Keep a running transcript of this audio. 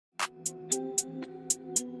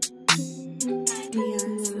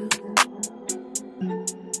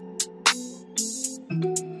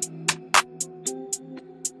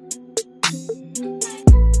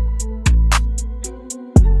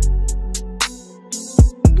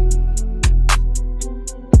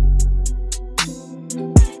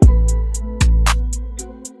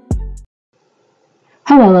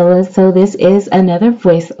Hello, Lola. So this is another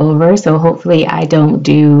voiceover. So hopefully I don't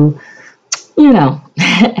do, you know,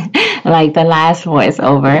 like the last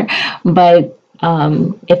voiceover. But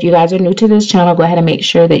if you guys are new to this channel, go ahead and make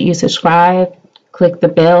sure that you subscribe, click the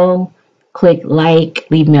bell, click like,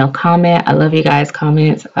 leave me a comment. I love you guys'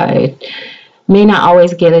 comments. I may not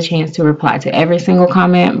always get a chance to reply to every single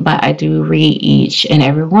comment, but I do read each and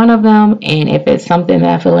every one of them. And if it's something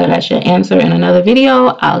that I feel like I should answer in another video,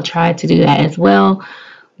 I'll try to do that as well.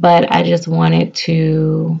 But I just wanted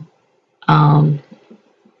to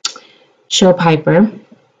show Piper,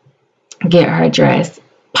 get her dress.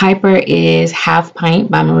 Piper is Half Pint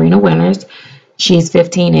by Marina Winters. She's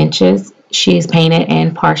 15 inches. She's painted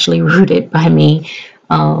and partially rooted by me.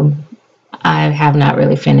 I have not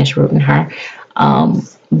really finished rooting her.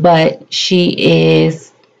 But she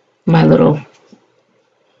is my little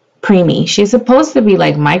preemie. She's supposed to be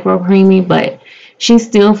like micro preemie, but she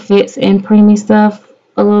still fits in preemie stuff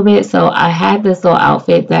a little bit. So I had this little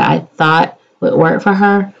outfit that I thought would work for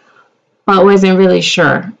her, but wasn't really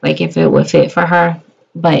sure like if it would fit for her.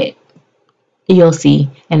 But you'll see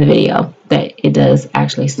in the video that it does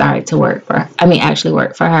actually start to work for her. Actually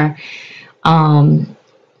work for her.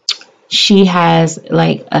 She has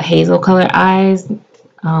like a hazel color eyes,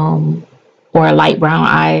 or a light brown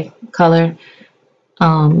eye color.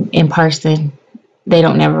 In person, they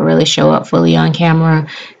don't never really show up fully on camera.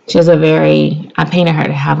 She has I painted her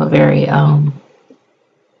to have a very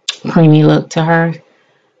preemie look to her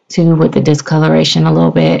too, with the discoloration a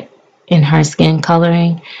little bit in her skin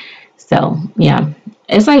coloring. So yeah,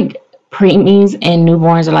 it's like preemies and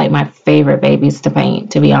newborns are like my favorite babies to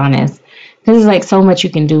paint, to be honest, because it's like so much you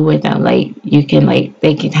can do with them. Like you can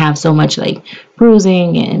they can have so much like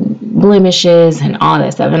bruising and blemishes and all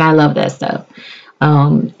that stuff, and I love that stuff.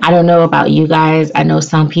 I don't know about you guys. I know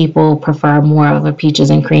some people prefer more of a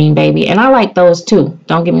peaches and cream baby, and I like those too.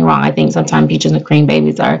 Don't get me wrong. I think sometimes peaches and cream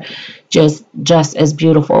babies are just as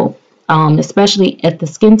beautiful, especially if the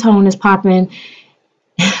skin tone is popping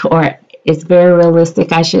or it's very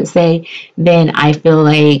realistic, I should say. Then I feel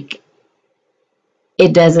like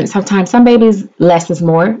it doesn't. Sometimes some babies less is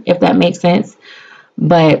more, if that makes sense.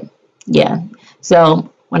 But yeah,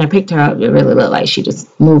 so when I picked her up, it really looked like she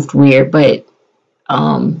just moved weird, but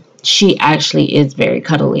she actually is very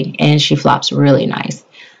cuddly and she flops really nice.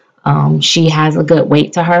 She has a good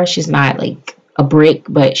weight to her. She's not like a brick,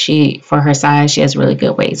 but for her size, she has really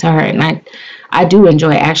good weight to her. And I do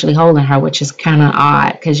enjoy actually holding her, which is kind of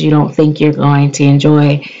odd because you don't think you're going to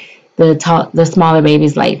enjoy the smaller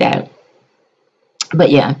babies like that. But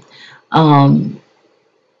yeah,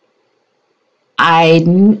 I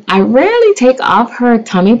rarely take off her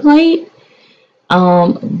tummy plate,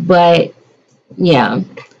 but yeah,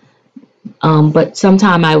 but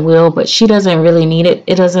sometime I will, but she doesn't really need it.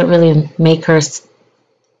 It doesn't really make her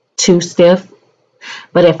too stiff.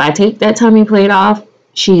 But if I take that tummy plate off,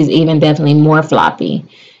 she's even definitely more floppy,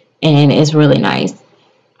 and it's really nice.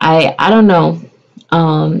 I don't know.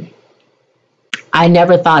 I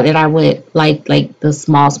never thought that I would like the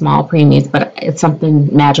small preemies, but it's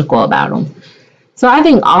something magical about them. So I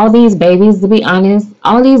think all these babies, to be honest,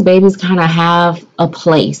 all these babies kind of have a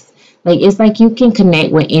place. Like, it's like you can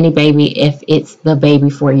connect with any baby if it's the baby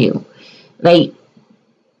for you. Like,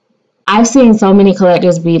 I've seen so many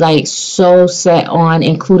collectors be like so set on,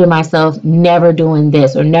 including myself, never doing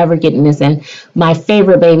this or never getting this, and my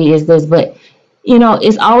favorite baby is this. But you know,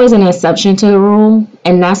 it's always an exception to the rule,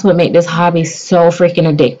 and that's what makes this hobby so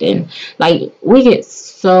freaking addicting. Like, we get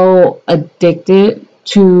so addicted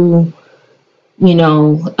to, you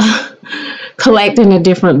know, collecting a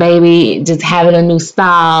different baby, just having a new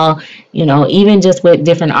style, you know, even just with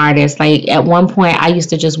different artists. Like, at one point I used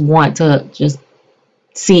to just want to just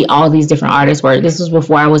see all these different artists work. This was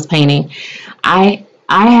before I was painting. I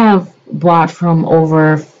have bought from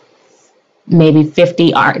over maybe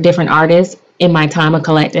 50 different artists in my time of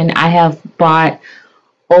collecting. I have bought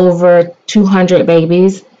over 200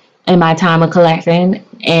 babies in my time of collecting,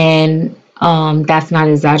 and that's not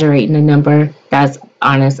exaggerating the number. That's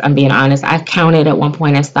honest. I'm being honest. I counted at one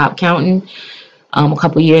point. I stopped counting a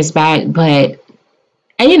couple years back, and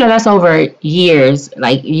you know, that's over years,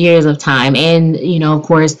 like years of time. And you know, of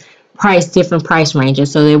course, different price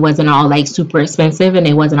ranges. So it wasn't all like super expensive, and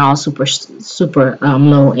it wasn't all super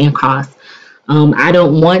low in cost. I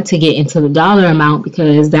don't want to get into the dollar amount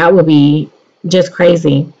because that would be just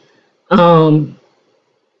crazy. I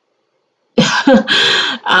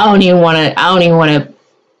don't even want to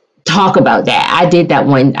talk about that. I did that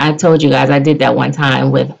one. I told you guys I did that one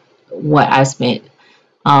time with what I spent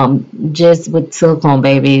just with silicone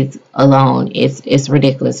babies alone. It's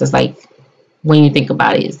ridiculous. It's like when you think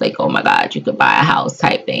about it, it's like, oh my God, you could buy a house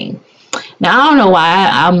type thing. Now, I don't know why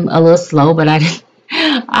I'm a little slow, but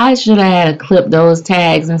I should have had to clip those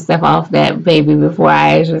tags and stuff off that baby before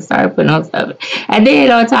I actually started putting on stuff. And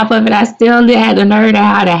then on top of it, I still had the nerve to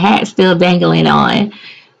have the hat still dangling on.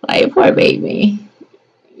 Like, poor baby.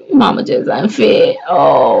 Mama just unfit.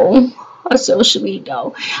 Oh, that's so sweet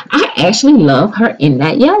though. I actually love her in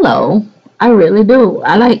that yellow. I really do.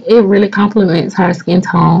 I like it. Really complements her skin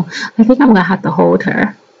tone. I think I'm gonna have to hold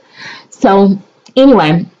her. So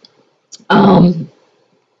anyway,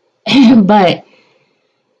 but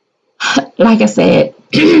like I said,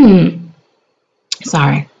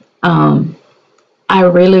 sorry. I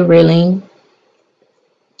really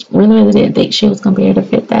didn't think she was gonna be able to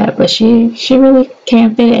fit that, but she really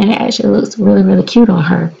can fit it, and it actually looks really cute on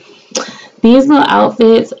her. These little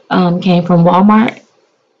outfits came from Walmart,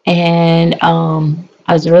 and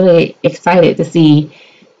I was really excited to see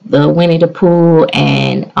the Winnie the Pooh,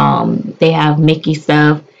 and they have Mickey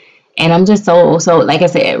stuff, and I'm just so like I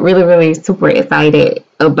said, really super excited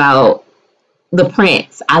about the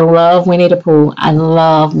prints. I love Winnie the Pooh. I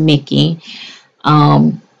love Mickey.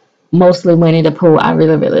 Mostly Winnie the Pooh. I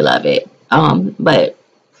really love it. But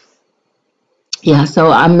yeah,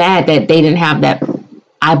 so I'm mad that they didn't have that.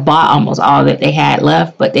 I bought almost all that they had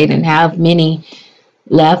left, but they didn't have many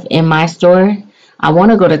left in my store. I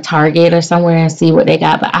want to go to Target or somewhere and see what they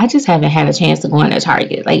got, but I just haven't had a chance to go into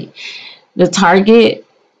Target. Like, the Target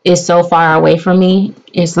is so far away from me.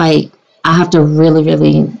 It's like I have to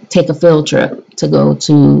really take a field trip to go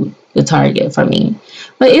to the Target for me.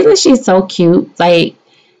 But isn't she so cute? Like,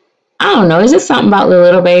 I don't know. It's just something about the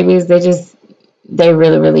little babies. They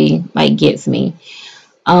really like gets me.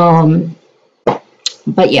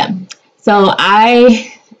 But yeah. So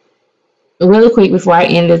I really quick before I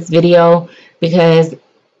end this video, because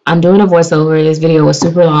I'm doing a voiceover. This video was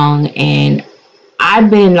super long, and I've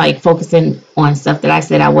been like focusing on stuff that I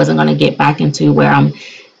said I wasn't going to get back into, where I'm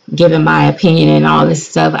giving my opinion and all this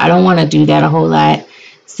stuff. I don't want to do that a whole lot.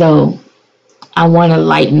 So I want to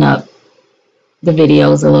lighten up the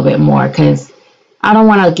videos a little bit more, because I don't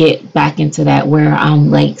want to get back into that where I'm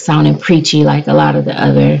like sounding preachy like a lot of the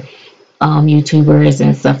other YouTubers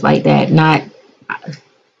and stuff like that. Not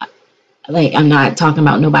like, I'm not talking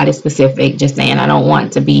about nobody specific, just saying I don't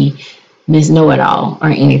want to be Miss Know-It-All or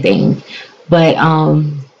anything. But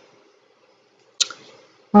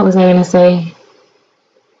what was I gonna say?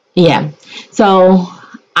 Yeah, so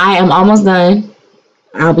I am almost done.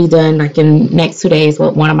 I'll be done like in next 2 days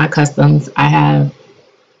with one of my customs. I have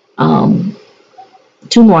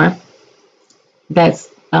 2 more. That's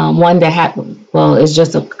one that happened. Well, it's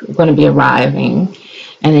just going to be arriving,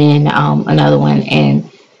 and then another one, and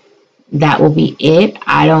that will be it.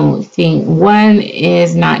 I don't think one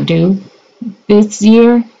is not due this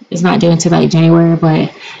year. It's not due until like January,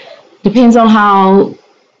 but depends on how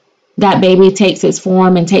that baby takes its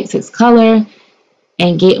form and takes its color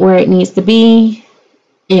and get where it needs to be.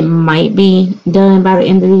 It might be done by the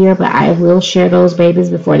end of the year, but I will share those babies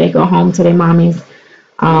before they go home to their mommies.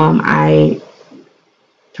 I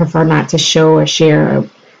prefer not to show or share or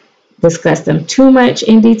discuss them too much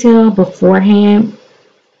in detail beforehand.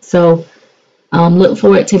 So look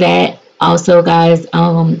forward to that. Also, guys,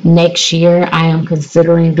 next year I am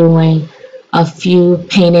considering doing a few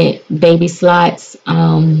painted baby slots,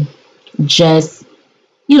 just,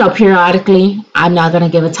 you know, periodically. I'm not going to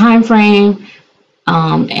give a time frame.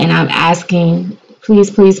 And I'm asking,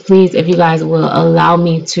 please, if you guys will allow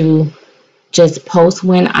me to just post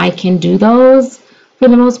when I can do those, for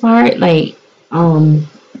the most part. Like, I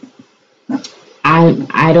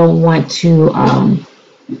don't want to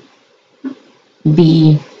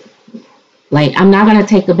be like, I'm not gonna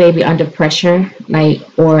take a baby under pressure, like,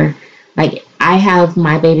 or like, I have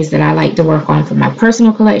my babies that I like to work on for my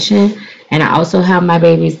personal collection, and I also have my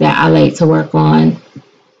babies that I like to work on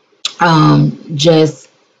just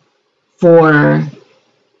for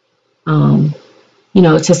you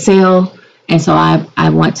know, to sell. And so I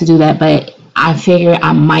want to do that, but I figure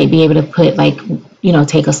I might be able to put, like, you know,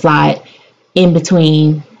 take a slot in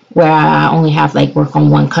between where I only have like work on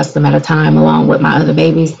one custom at a time along with my other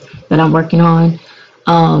babies that I'm working on.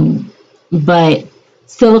 But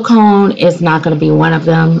silicone is not going to be one of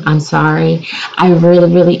them. I'm sorry. I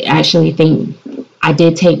really actually think I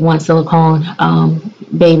did take one silicone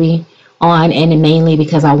baby on, and mainly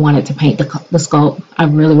because I wanted to paint the sculpt. I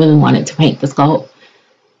really wanted to paint the sculpt.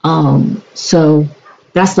 So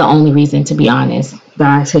that's the only reason, to be honest,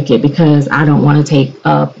 that I took it, because I don't want to take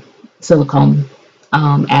silicone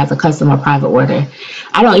as a custom or private order.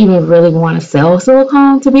 I don't even really want to sell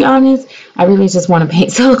silicone, to be honest. I really just want to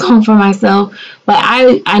paint silicone for myself. But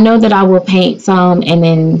I know that I will paint some, and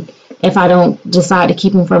then if I don't decide to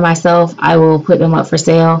keep them for myself, I will put them up for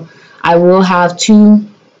sale. I will have 2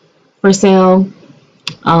 for sale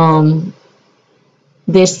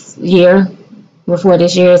this year, before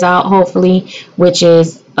this year is out, hopefully, which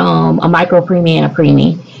is a micro preemie and a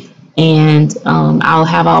preemie. And I'll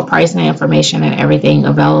have all pricing information and everything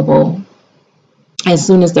available as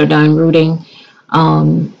soon as they're done rooting.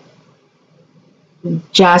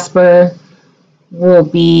 Jasper will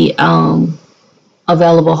be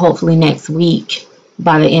available hopefully next week,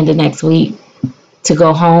 by the end of next week, to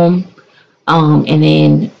go home. And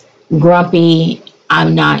then Grumpy,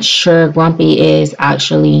 I'm not sure. Grumpy is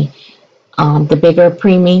actually the bigger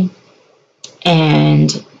preemie,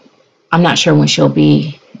 and I'm not sure when she'll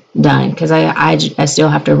be done, because I still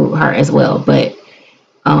have to root her as well. But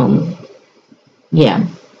yeah,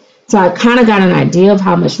 so I kind of got an idea of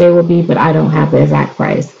how much they will be, but I don't have the exact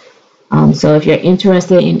price. So if you're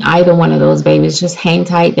interested in either one of those babies, just hang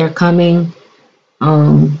tight. They're coming.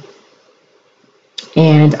 And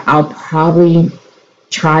I'll probably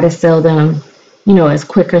try to sell them, as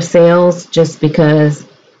quicker sales, just because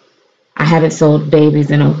I haven't sold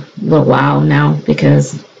babies in a little while now,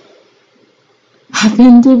 because I've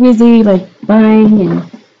been too busy buying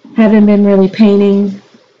and haven't been really painting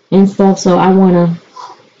and stuff. So I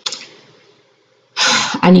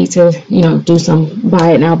need to do some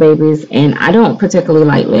buy it now babies, and I don't particularly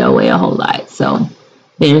like layaway a whole lot. So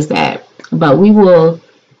there's that. But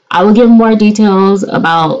I will give more details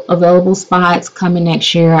about available spots coming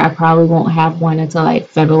next year. I probably won't have one until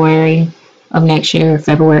February of next year,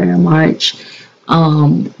 February or March.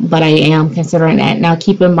 But I am considering that. Now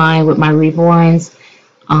keep in mind with my Reborns,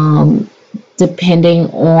 depending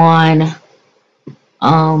on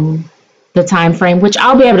the time frame, which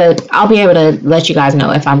I'll be able to let you guys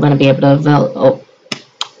know if I'm going to be able to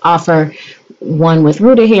offer one with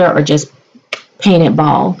rooted hair or just painted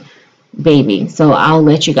ball baby. So I'll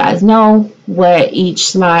let you guys know what each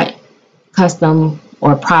slot, custom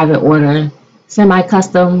or private order,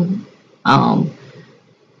 semi-custom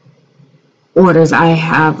orders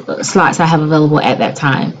slots I have available at that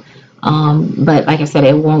time. But like I said,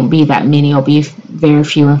 it won't be that many. It'll be very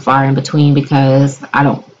few and far in between, because I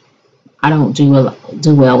don't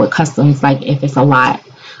do well with customs, if it's a lot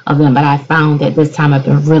of them. But I found that this time I've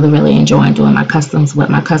been really, really enjoying doing my customs with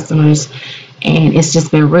my customers, and it's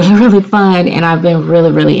just been really, really fun, and I've been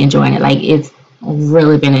really, really enjoying it. It's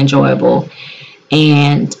really been enjoyable,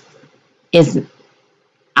 and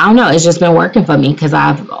I don't know, it's just been working for me, because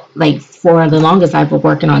for the longest I've been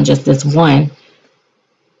working on just this one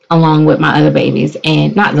along with my other babies,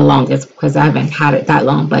 and not the longest because I haven't had it that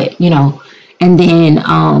long, but and then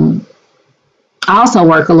I also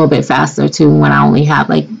work a little bit faster too when I only have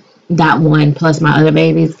that one plus my other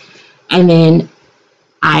babies. And then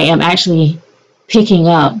I am actually picking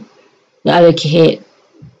up the other kid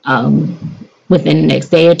within the next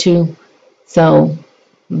day or two. So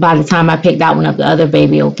by the time I pick that one up, the other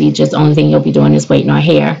baby will be just, the only thing you'll be doing is waiting on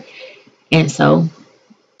hair. And so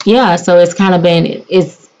yeah, so it's kind of been,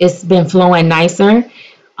 it's been flowing nicer.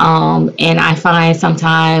 And I find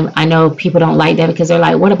sometimes, I know people don't like that, because they're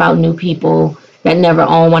like, what about new people that never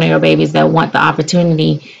own one of your babies that want the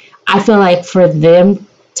opportunity? I feel like for them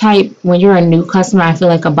type, when you're a new customer, I feel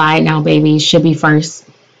like a buy it now baby should be first,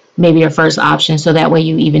 maybe your first option. So that way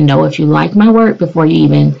you even know if you like my work before you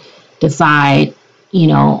even decide,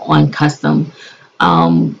 on custom.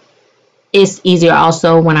 It's easier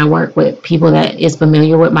also when I work with people that is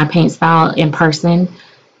familiar with my paint style in person,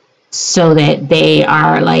 so that they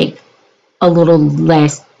are a little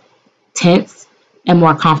less tense and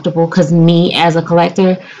more comfortable. Because me as a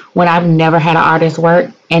collector, when I've never had an artist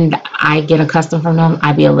work and I get a custom from them,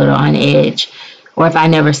 I'd be a little on edge. Or if I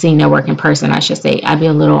never seen their work in person, I should say, I'd be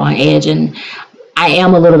a little on edge, and I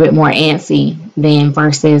am a little bit more antsy than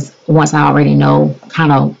versus once I already know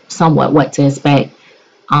kind of somewhat what to expect.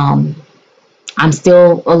 I'm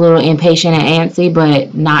still a little impatient and antsy,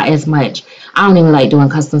 but not as much. I don't even like doing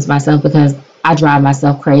customs myself because I drive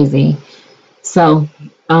myself crazy. So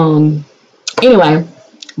anyway,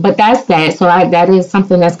 but that's that. So that is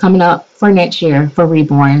something that's coming up for next year for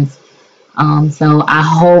Reborns. So I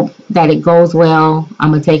hope that it goes well.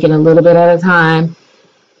 I'm gonna take it a little bit at a time,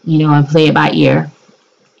 and play it by ear.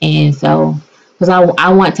 And so, because I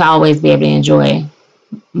want to always be able to enjoy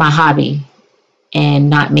my hobby and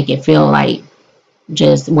not make it feel like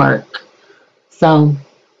just work. So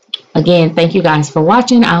again, thank you guys for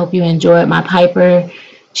watching. I hope you enjoyed my Piper.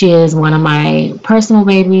 She is one of my personal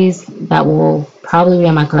babies that will probably be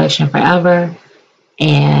in my collection forever.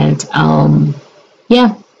 And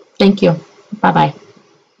yeah, thank you. Bye bye.